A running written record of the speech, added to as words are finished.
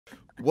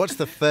What's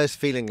the first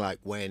feeling like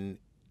when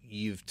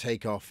you've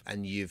take off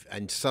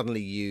and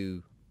suddenly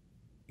you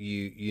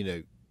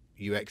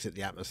exit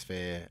the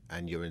atmosphere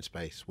and you're in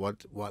space?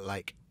 What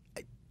like,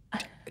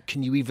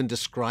 can you even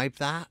describe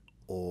that,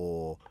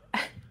 or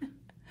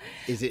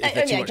is there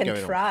too much going on?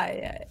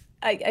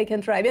 I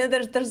can try. I mean,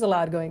 there's a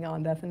lot going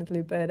on,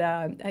 definitely, but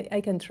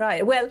I can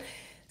try. Well,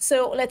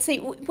 so let's see.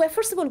 Well,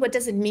 first of all, what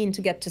does it mean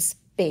to get to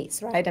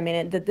space, right? I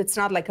mean, it's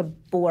not like a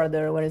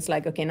border where it's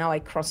like, okay, now I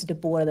crossed the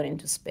border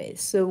into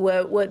space. So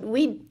what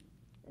we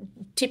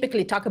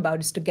typically talk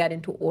about is to get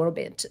into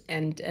orbit,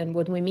 and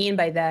what we mean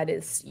by that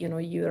is,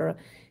 your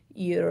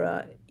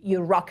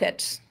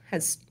rocket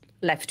has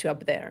left you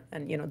up there,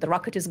 and the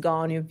rocket is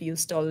gone. You've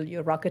used all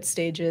your rocket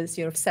stages.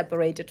 You're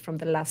separated from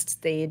the last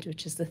stage,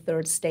 which is the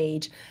third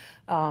stage,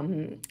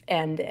 and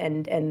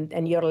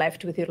you're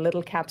left with your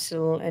little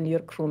capsule and your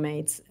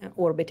crewmates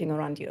orbiting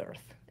around the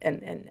Earth.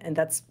 And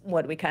that's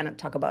what we kind of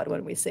talk about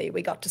when we say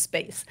we got to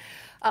space.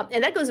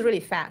 And that goes really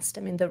fast.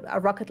 I mean, a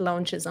rocket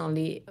launch is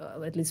only,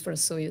 at least for a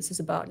Soyuz, is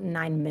about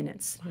 9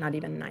 minutes, not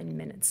even 9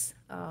 minutes.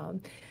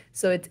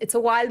 So it's a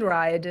wild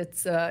ride.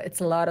 It's a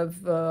lot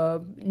of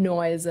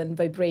noise and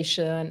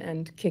fibration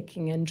and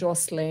kicking and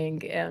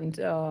jostling, and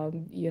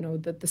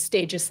the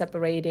stages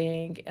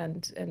separating,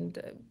 and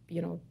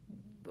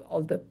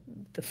all the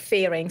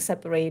fairing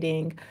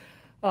separating.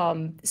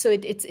 So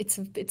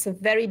it's a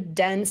very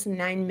dense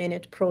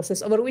 9-minute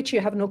process over which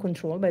you have no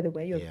control. By the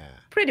way, you're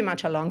pretty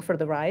much along for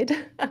the ride,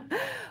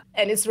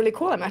 and it's really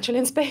cool. I'm actually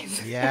in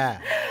space.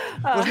 Yeah,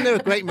 wasn't there a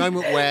great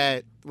moment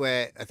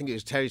where I think it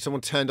was Terry,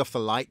 someone turned off the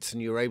lights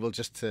and you were able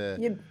just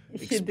to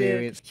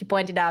experience? He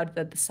pointed out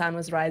that the sun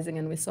was rising,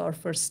 and we saw our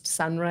first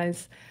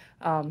sunrise,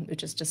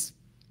 which is just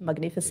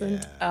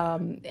magnificent. Yeah.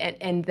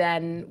 And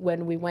then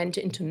when we went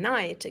into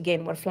night,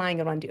 again, we're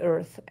flying around the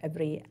Earth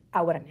every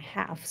hour and a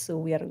half, so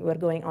we're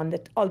going on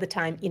all the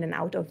time in and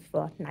out of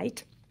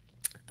night.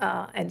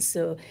 And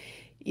so,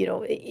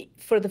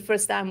 for the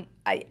first time,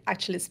 I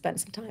actually spent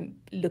some time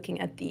looking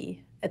at the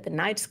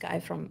night sky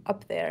from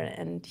up there,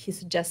 and he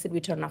suggested we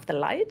turn off the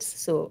lights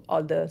so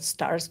all the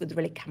stars would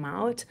really come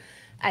out.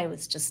 I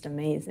was just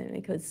amazing,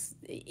 because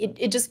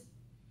it just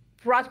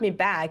brought me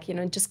back,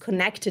 it just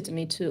connected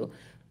me to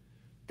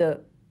the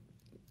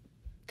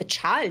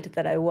child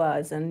that I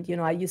was. And,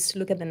 I used to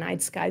look at the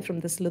night sky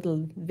from this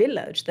little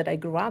village that I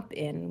grew up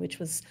in, which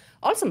was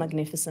also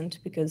magnificent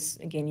because,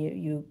 again,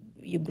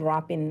 you grew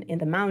up in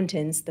the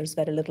mountains. There's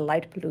very little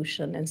light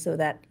pollution. And so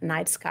that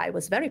night sky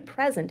was very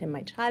present in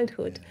my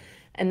childhood. Yeah.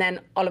 And then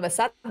all of a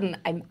sudden,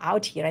 I'm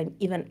out here. I'm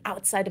even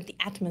outside of the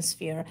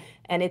atmosphere.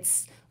 And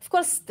it's, of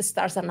course, the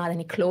stars are not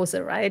any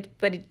closer, right?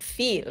 But it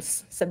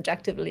feels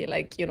subjectively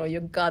like, you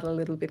got a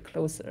little bit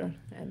closer.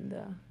 And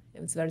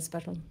it was very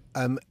special.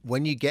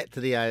 When you get to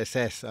the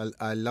ISS,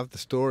 I love the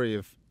story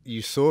of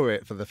you saw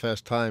it for the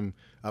first time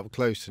up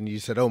close and you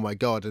said, oh my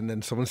God. And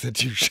then someone said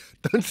to you,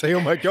 don't say, oh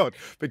my God,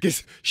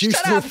 because you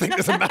still think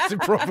there's a massive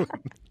problem.